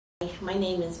My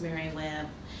name is Webb.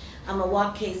 I'm a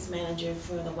walk case manager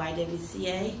for the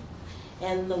YWCA,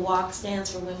 and the walk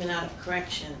stands for Women Out of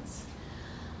Corrections.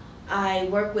 I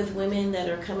work with women that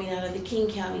are coming out of the King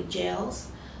County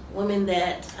jails, women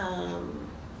that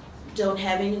don't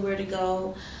have anywhere to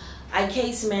go. I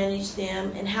case manage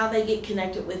them, and how they get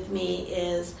connected with me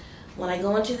is when I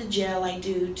go into the jail, I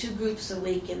do 2 groups a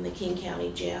week in the King County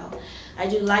jail. I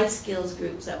do life skills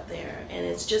groups up there, and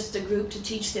it's just a group to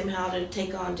teach them how to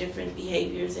take on different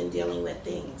behaviors and dealing with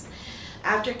things.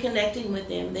 After connecting with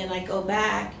them, then I go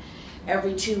back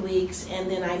every 2 weeks, and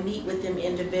then I meet with them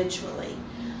individually.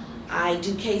 I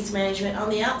do case management on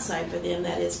the outside for them,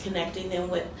 that is connecting them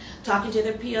with talking to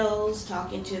their POs,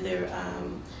 talking to their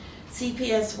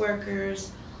CPS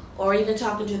workers, or even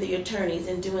talking to the attorneys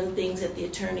and doing things that the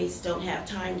attorneys don't have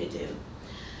time to do.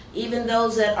 Even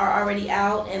those that are already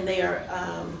out and they are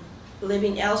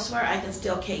living elsewhere, I can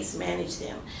still case manage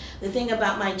them. The thing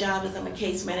about my job is I'm a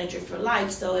case manager for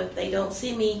life, so if they don't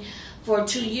see me for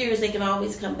 2 years, they can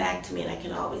always come back to me and I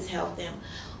can always help them.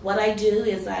 What I do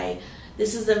is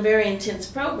this is a very intense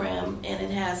program, and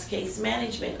it has case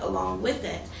management along with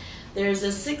it. There's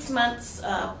a 6 months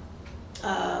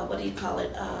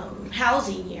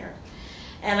housing here,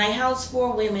 and I house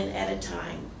 4 women at a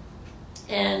time.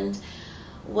 And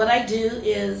what I do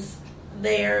is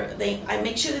I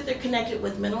make sure that they're connected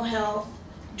with mental health,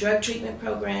 drug treatment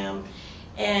program,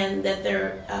 and that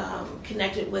they're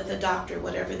connected with a doctor,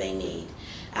 whatever they need.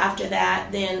 After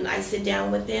that, then I sit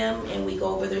down with them and we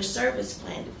go over their service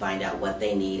plan to find out what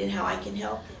they need and how I can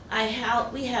help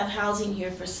them. We have housing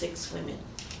here for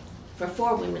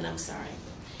 4 women, I'm sorry.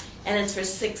 And it's for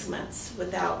 6 months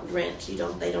without rent.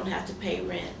 They don't have to pay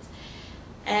rent.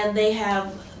 And they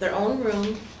have their own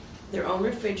room, their own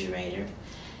refrigerator,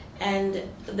 and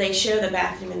they share the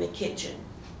bathroom and the kitchen.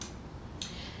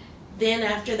 Then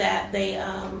after that, they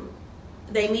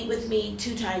meet with me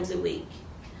 2 times a week.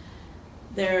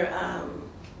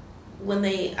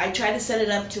 I try to set it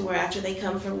up to where after they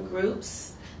come from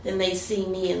groups, then they see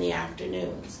me in the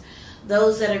afternoons.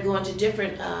 Those that are going to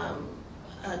different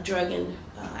drug and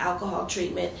alcohol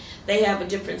treatment, they have a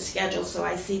different schedule, so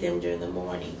I see them during the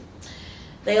morning.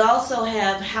 They also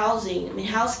have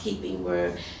housekeeping,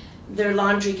 where their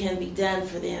laundry can be done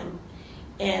for them,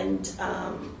 and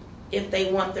if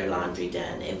they want their laundry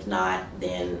done. If not,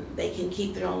 then they can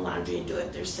keep their own laundry and do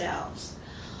it themselves.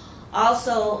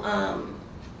 Also,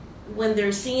 when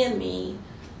they're seeing me,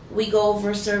 we go over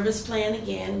a service plan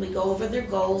again. We go over their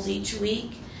goals each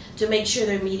week to make sure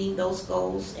they're meeting those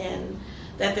goals and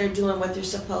that they're doing what they're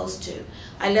supposed to.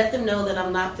 I let them know that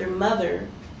I'm not their mother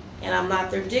and I'm not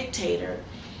their dictator,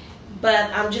 but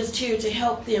I'm just here to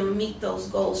help them meet those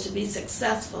goals to be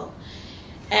successful.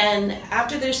 And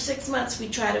after their 6 months, we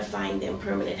try to find them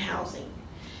permanent housing.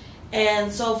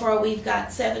 And so far, we've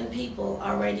got 7 people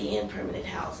already in permanent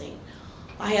housing.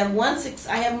 I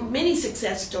have many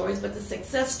success stories, but the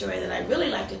success story that I really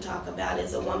like to talk about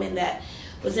is a woman that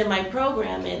was in my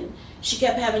program, and she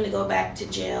kept having to go back to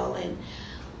jail, and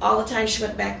all the time she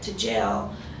went back to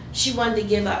jail, she wanted to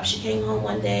give up. She came home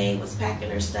one day, was packing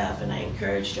her stuff, and I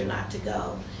encouraged her not to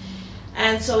go.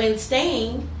 And so in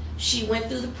staying, she went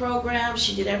through the program,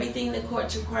 she did everything the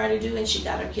courts require to do, and she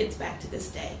got her kids back to this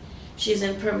day. She's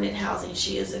in permanent housing.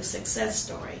 She is a success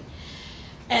story.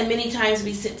 And many times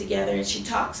we sit together and she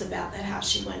talks about that, how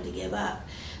she wanted to give up.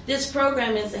 This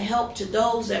program is a help to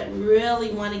those that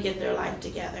really want to get their life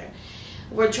together.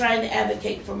 We're trying to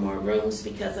advocate for more rooms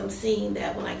because I'm seeing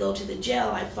that when I go to the jail,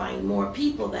 I find more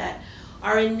people that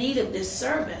are in need of this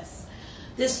service.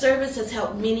 This service has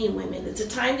helped many women. It's a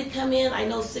time to come in. I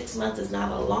know 6 months is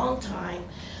not a long time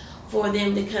for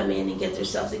them to come in and get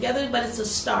themselves together, but it's a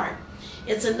start.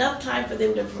 It's enough time for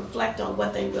them to reflect on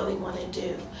what they really want to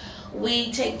do.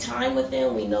 We take time with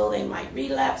them. We know they might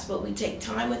relapse, but we take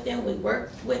time with them. We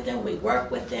work with them. We work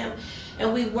with them.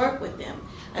 And we work with them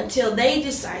until they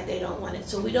decide they don't want it.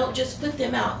 So we don't just put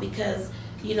them out because,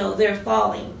 they're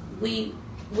falling.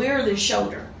 We're their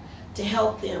shoulder to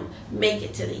help them make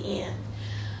it to the end.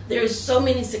 There's so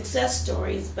many success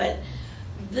stories, but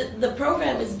the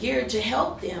program is geared to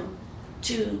help them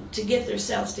to get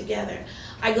themselves together.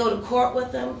 I go to court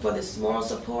with them for this moral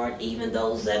support. Even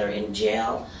those that are in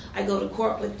jail, I go to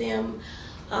court with them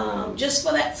just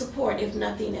for that support, if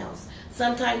nothing else.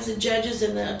 Sometimes the judges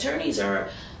and the attorneys are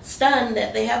stunned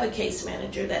that they have a case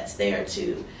manager that's there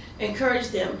to encourage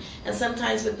them. And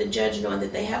sometimes with the judge knowing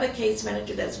that they have a case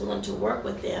manager that's willing to work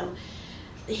with them,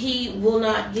 he will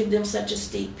not give them such a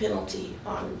steep penalty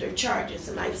on their charges.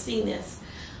 And I've seen this.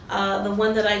 The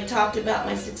one that I talked about,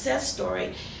 my success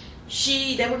story,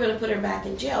 they were going to put her back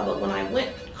in jail, but when I went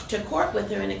to court with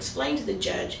her and explained to the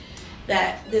judge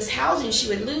that this housing she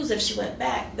would lose if she went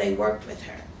back, they worked with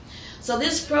her. So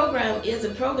this program is a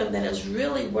program that has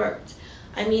really worked.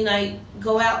 I mean, I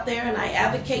go out there and I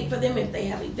advocate for them if they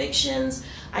have evictions.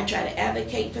 I try to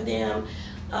advocate for them.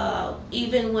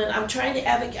 Even when I'm trying to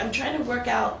advocate, I'm trying to work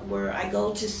out where I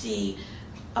go to see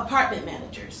apartment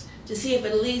managers to see if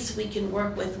at least we can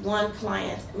work with one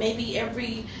client, maybe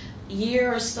every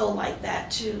year or so like that,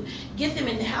 to get them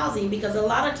into housing, because a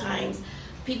lot of times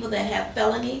people that have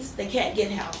felonies, they can't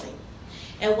get housing.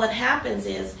 And what happens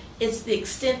is it's the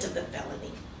extent of the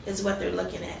felony is what they're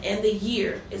looking at, and the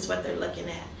year is what they're looking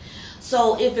at.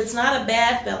 So if it's not a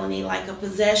bad felony like a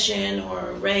possession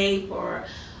or a rape or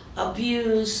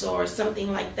abuse or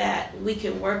something like that, we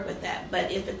can work with that.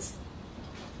 But if it's,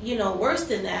 you know, worse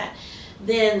than that,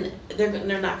 then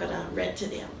they're not going to rent to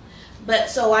them.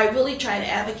 But so I really try to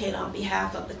advocate on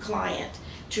behalf of the client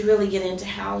to really get into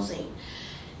housing.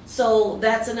 So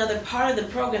that's another part of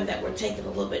the program that we're taking a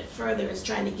little bit further, is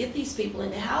trying to get these people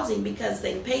into housing because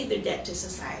they paid their debt to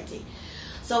society.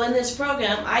 So in this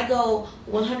program, I go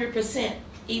 100%,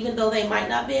 even though they might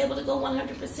not be able to go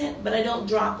 100%, but I don't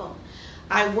drop them.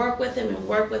 I work with them and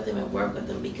work with them and work with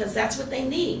them because that's what they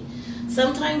need.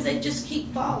 Sometimes they just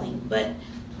keep falling, but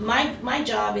my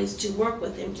job is to work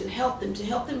with them, to help them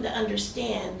to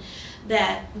understand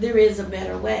that there is a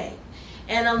better way.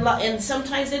 And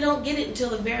sometimes they don't get it until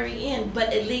the very end,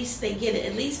 but at least they get it.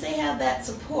 At least they have that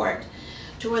support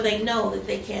to where they know that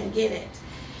they can get it.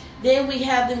 Then we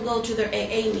have them go to their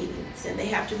AA meetings, and they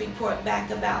have to report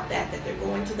back about that they're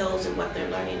going to those and what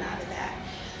they're learning out of that.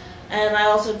 And I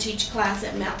also teach class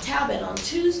at Mount Talbot on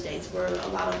Tuesdays, where a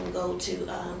lot of them go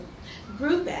to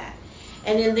group at.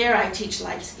 And in there I teach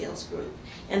life skills group.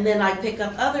 And then I pick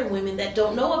up other women that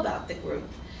don't know about the group.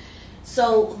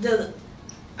 So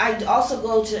I also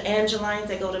go to Angeline's,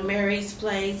 I go to Mary's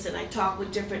place, and I talk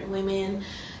with different women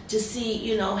to see,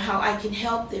 you know, how I can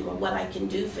help them or what I can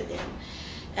do for them.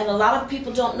 And a lot of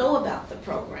people don't know about the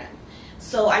program.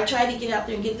 So I try to get out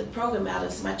there and get the program out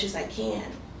as much as I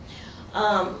can.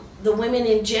 The women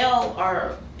in jail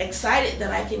are excited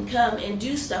that I can come and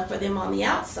do stuff for them on the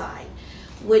outside,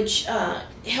 which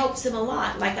helps them a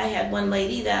lot. Like I had one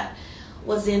lady that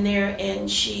was in there, and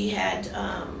she had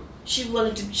she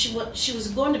was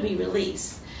going to be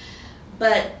released,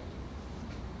 but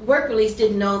work release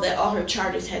didn't know that all her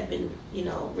charges had been, you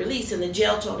know, released, and the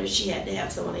jail told her she had to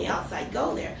have someone on the outside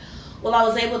go there. Well, I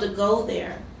was able to go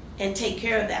there and take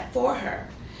care of that for her,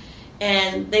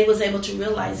 and they was able to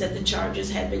realize that the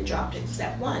charges had been dropped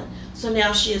except one. So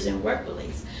now she is in work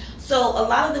release. So a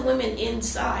lot of the women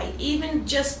inside, even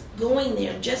just going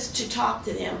there just to talk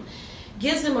to them,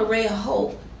 gives them a ray of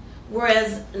hope.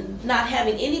 Whereas not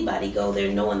having anybody go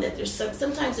there, knowing that there's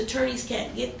sometimes attorneys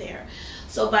can't get there.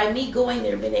 So by me going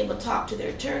there, being able to talk to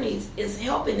their attorneys is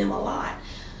helping them a lot.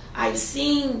 I've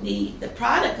seen the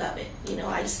product of it. You know,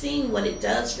 I've seen what it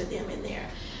does for them in there.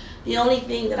 The only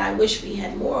thing that I wish we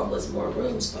had more of was more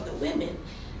rooms for the women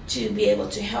to be able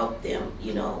to help them,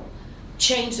 you know,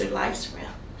 change their lives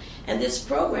around. And this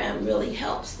program really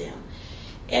helps them.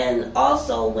 And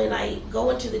also when I go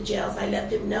into the jails, I let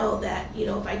them know that, you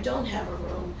know, if I don't have a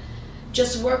room,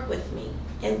 just work with me.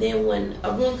 And then when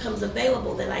a room comes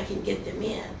available, then I can get them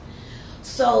in.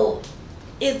 So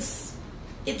it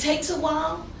takes a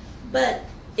while, but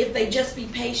if they just be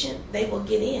patient, they will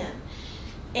get in.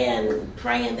 And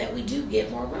praying that we do get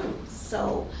more rooms.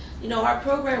 So, you know, our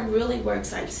program really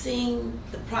works. I've seen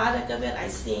the product of it.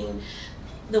 I've seen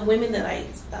the women that I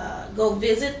go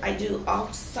visit. I do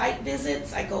off-site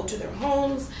visits. I go to their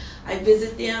homes. I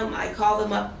visit them. I call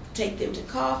them up, take them to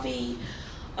coffee.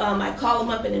 I call them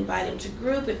up and invite them to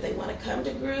group if they want to come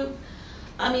to group.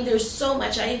 I mean, there's so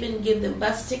much. I even give them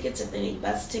bus tickets if they need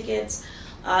bus tickets.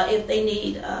 If they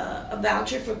need a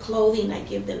voucher for clothing, I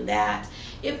give them that.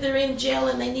 If they're in jail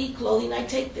and they need clothing, I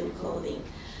take them clothing.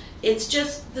 It's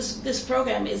just, this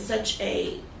program is such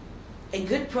a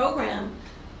good program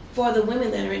for the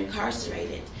women that are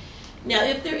incarcerated. Now,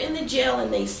 if they're in the jail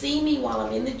and they see me while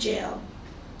I'm in the jail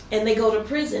and they go to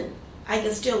prison, I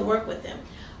can still work with them.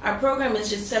 Our program is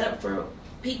just set up for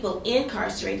people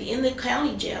incarcerated in the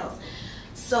county jails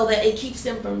so that it keeps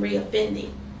them from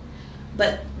reoffending.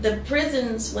 But the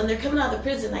prisons, when they're coming out of the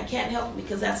prison, I can't help them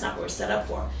because that's not what we're set up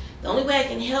for. The only way I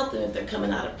can help them if they're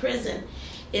coming out of prison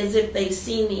is if they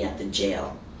see me at the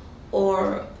jail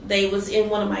or they was in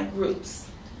one of my groups.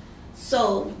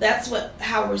 So that's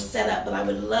how we're set up. But I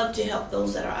would love to help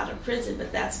those that are out of prison,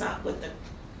 but that's not what the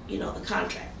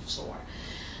contract is for.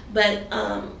 But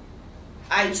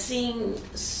I've seen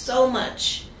so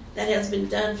much that has been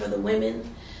done for the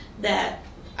women that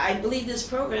I believe this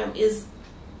program is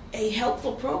a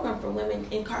helpful program for women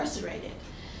incarcerated.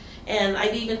 And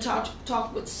I've even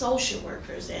talked with social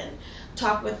workers and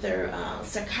talked with their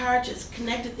psychiatrists,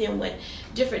 connected them with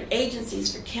different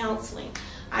agencies for counseling.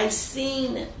 I've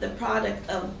seen the product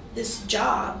of this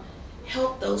job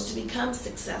help those to become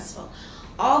successful.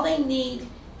 All they need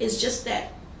is just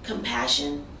that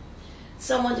compassion,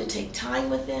 someone to take time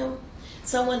with them,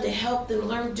 someone to help them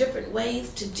learn different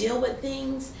ways to deal with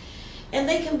things, and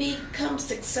they can become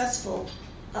successful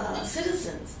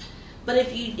citizens. But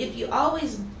if you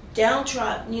always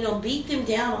downtrodden, beat them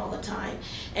down all the time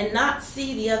and not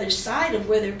see the other side of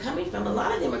where they're coming from. A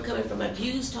lot of them are coming from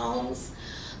abused homes.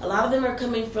 A lot of them are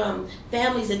coming from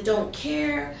families that don't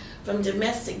care, from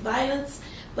domestic violence.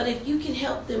 But if you can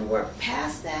help them work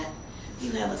past that,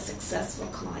 you have a successful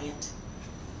client.